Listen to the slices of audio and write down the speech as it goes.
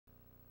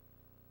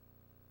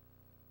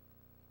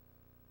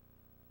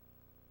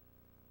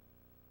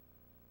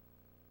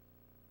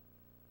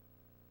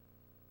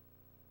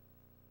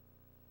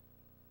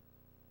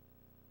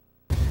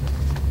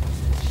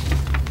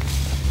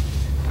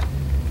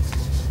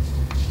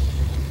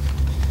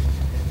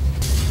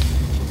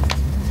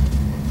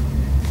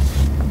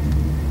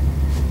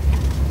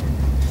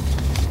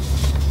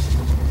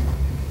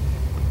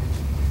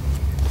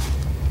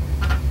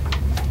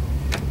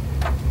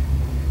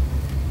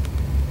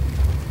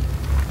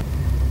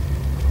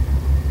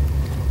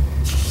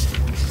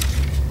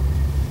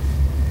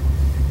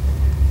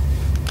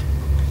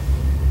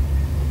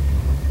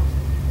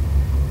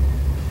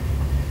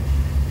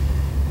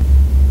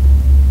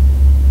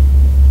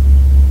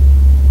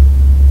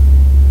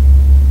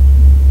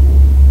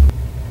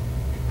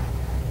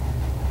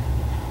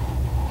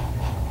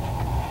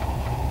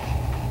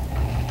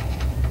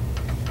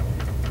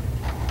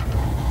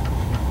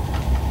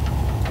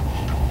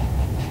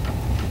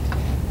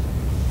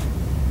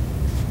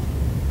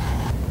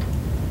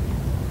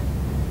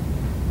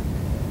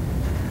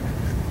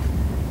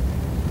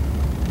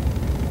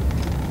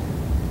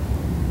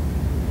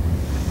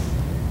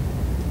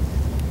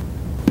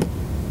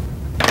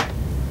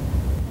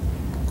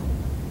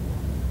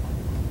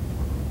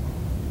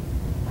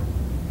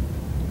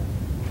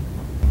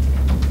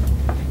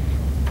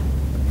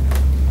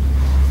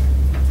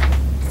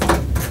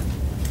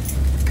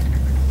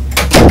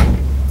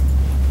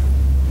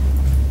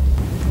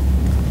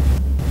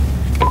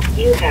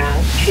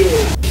have 2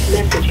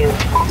 messages.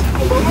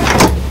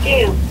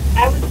 Jim,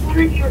 I was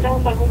wondering if you were done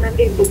with my home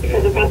remedies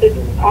because I've got this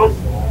odd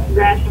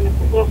rash on the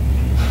look.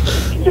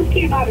 It just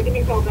came out. Give me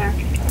a call back.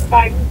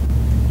 Bye.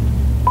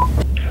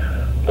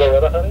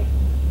 Loretta, honey,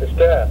 it's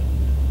Dad.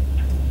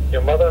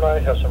 Your mother and I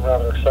have some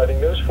rather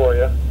exciting news for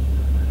you.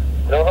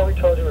 You know how we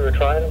told you we were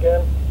trying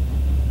again?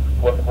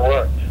 Well, it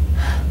worked.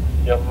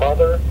 Your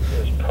mother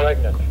is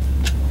pregnant.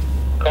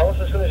 Call us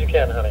as soon as you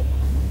can, honey.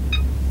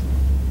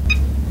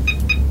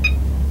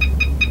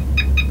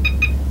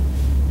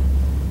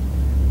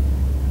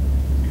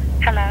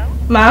 Hello?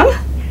 Mom?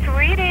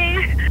 Sweetie.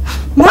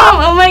 Mom,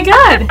 oh my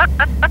god!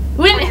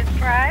 When? Were you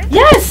surprised?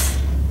 Yes!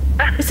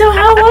 So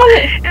how long?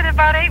 In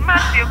about 8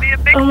 months, you'll be a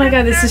big Oh my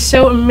god, this sister. is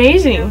so You know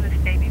amazing. this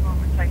baby won't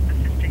replace the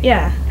sister you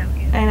Yeah, have,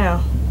 don't you? I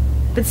know.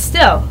 But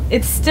still,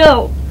 it's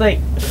still, like,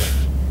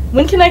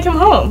 when can I come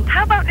home?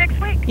 How about next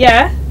week?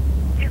 Yeah?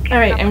 You can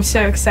Alright, come I'm up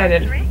so for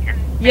excited. anniversary and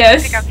maybe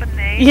Yes. pick out some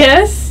names.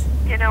 Yes?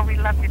 You know, we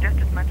love you just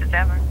as much as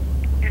ever.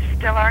 You're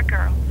still our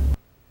girl.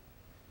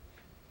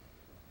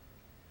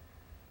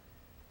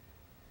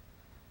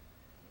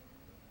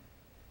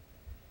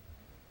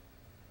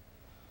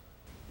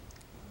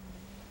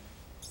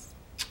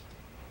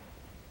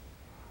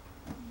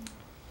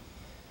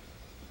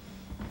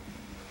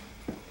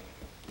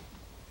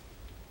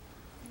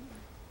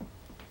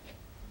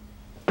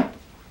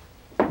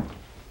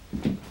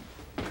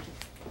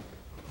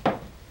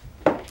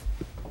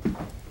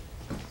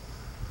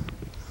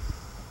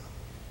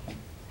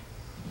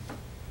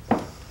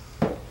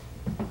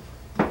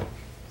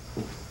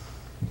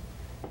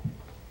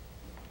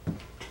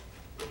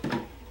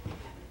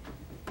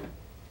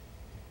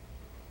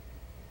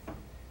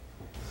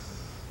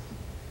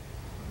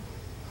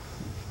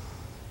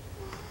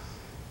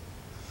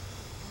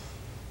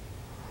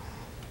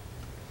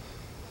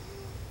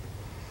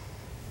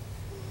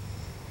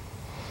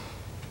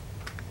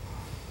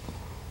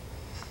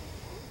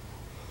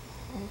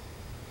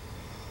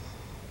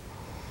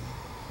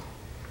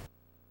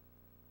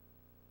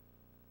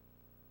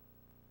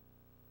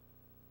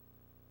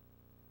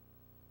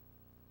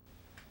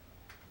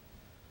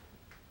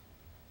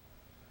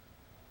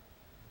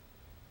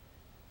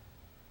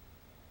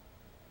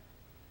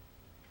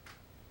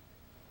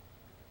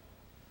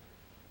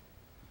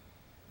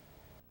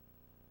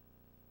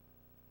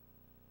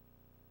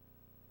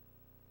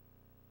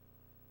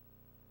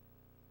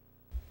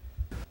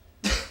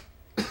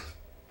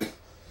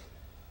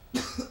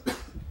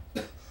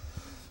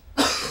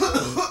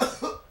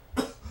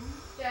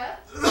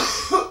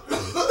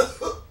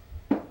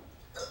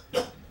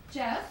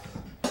 Jeff?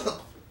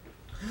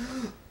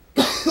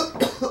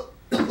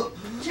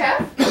 Jeff?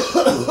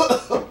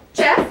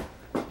 Jeff?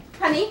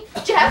 Honey?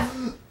 Jeff?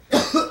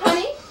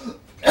 Honey?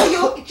 Are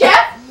you...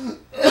 Jeff?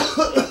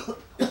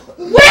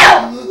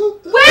 Will!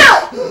 Will!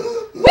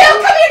 Will,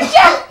 come here,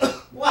 Jeff!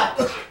 What?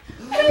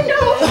 I don't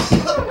know.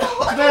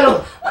 Madam!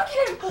 Look at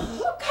him.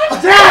 Oh,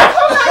 God. Dad!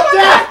 Hold on,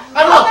 Dad!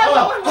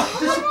 hold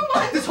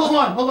on. Just hold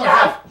on,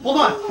 Dad. Hold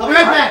on. I'll be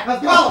right back.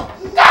 Let's go.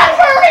 God,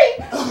 hurry!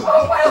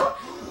 Oh, Will.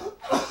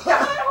 Oh,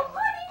 God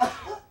almighty.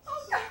 Oh,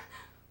 God.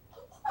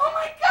 Oh,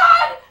 my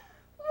God.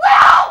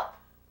 Will!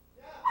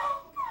 Oh,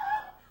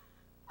 God.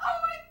 Oh,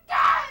 my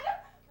God.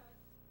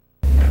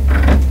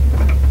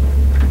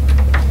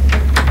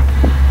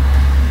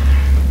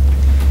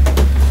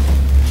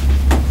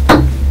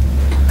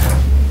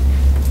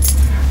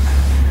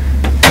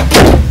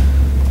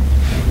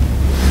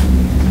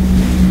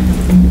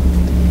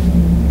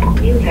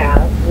 You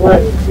have 1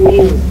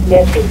 new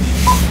message.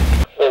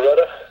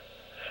 Loretta,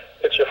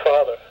 it's your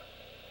father.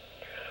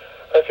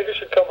 I think you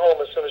should come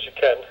home as soon as you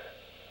can.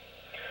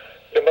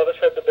 Your mother's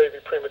had the baby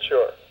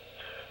premature.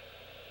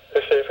 They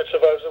say if it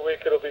survives a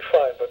week, it'll be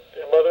fine, but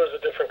your mother is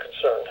a different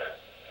concern.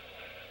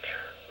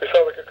 We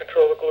thought we could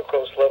control the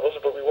glucose levels,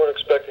 but we weren't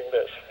expecting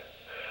this.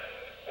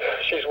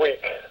 She's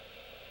weak.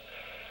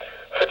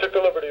 I took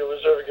the liberty of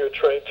reserving you a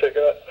train ticket.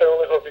 I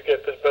only hope you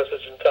get this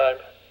message in time.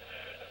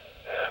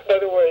 By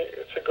the way,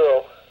 it's a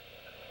girl.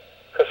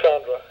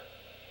 Cassandra.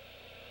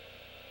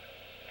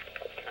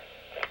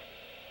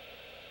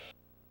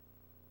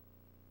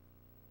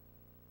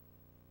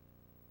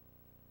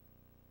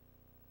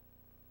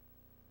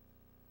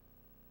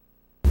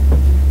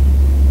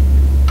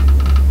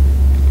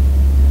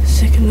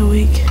 Sick in the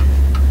week.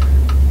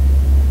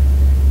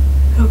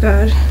 Oh,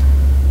 God.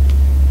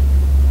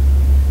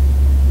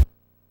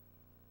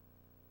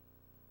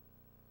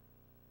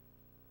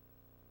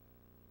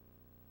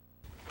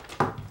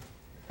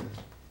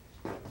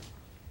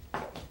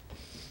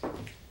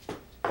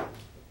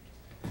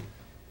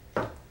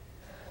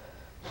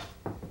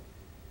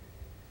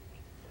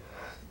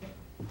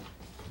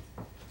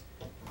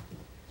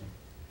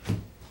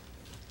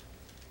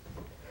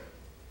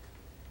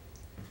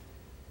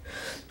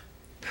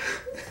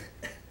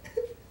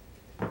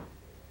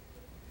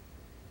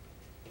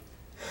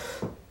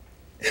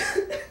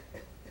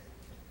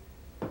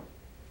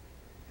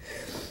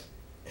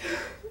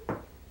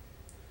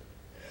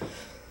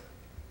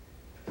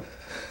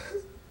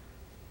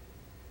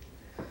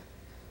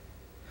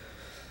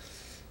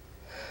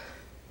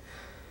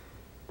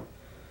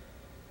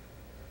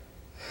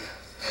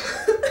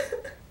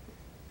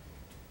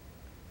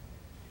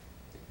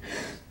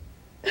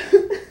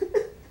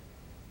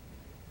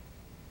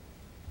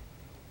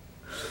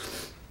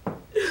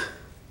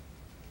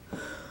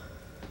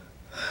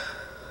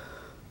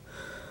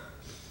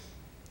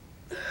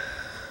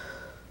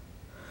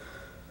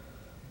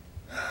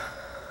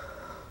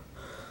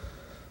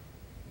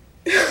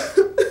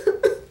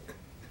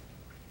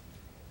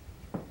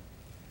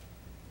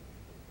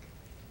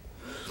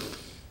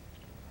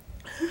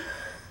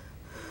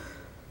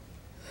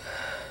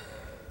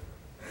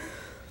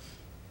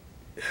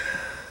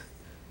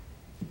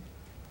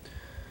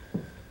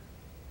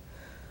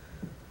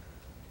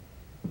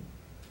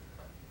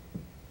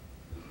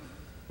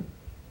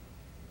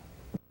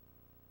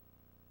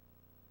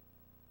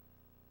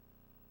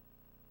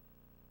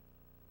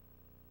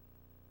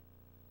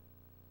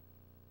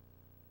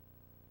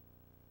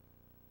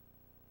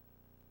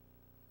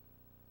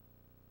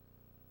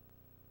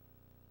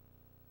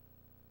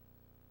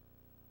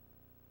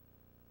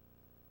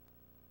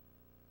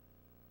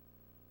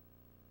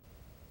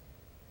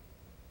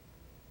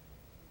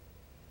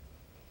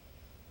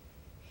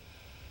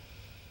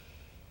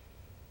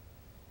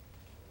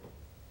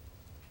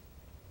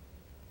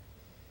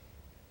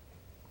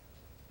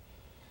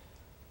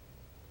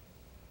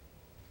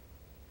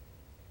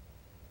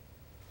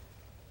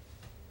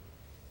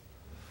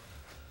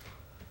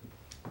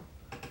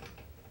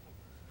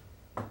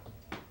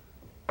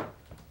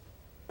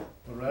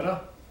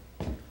 Loretta?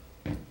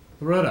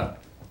 Loretta,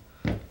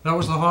 that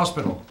was the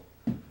hospital.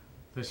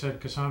 They said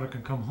Cassandra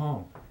can come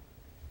home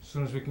as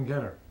soon as we can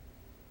get her.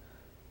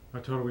 I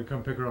told her we'd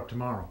come pick her up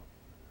tomorrow.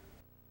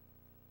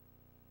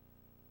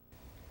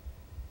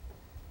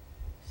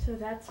 So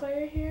that's why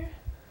you're here?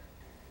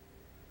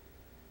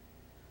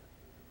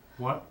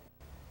 What?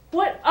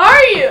 What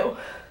are you?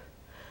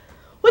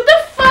 What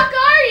the fuck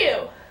are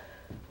you?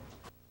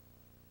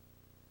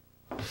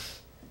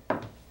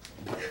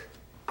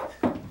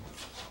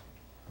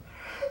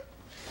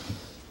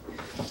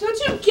 Don't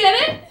you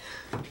get it?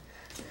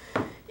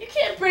 You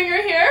can't bring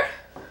her here.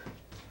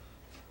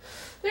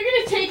 They're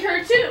gonna take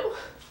her too.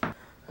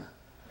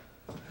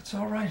 It's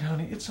all right,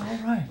 honey. It's all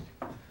right.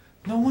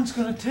 No one's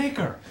gonna take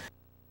her.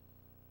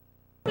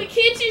 But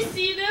can't you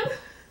see them?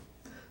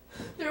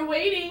 They're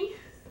waiting.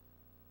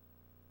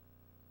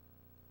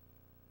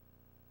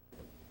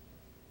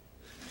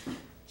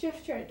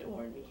 Jeff tried to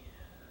warn me,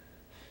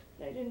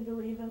 but I didn't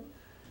believe him.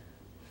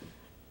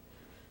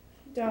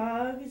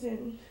 Dogs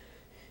and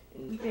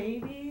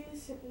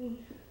babies, and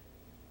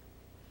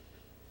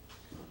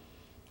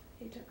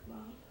he took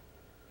Mom.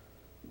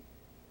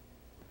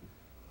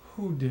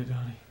 Who did,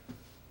 honey?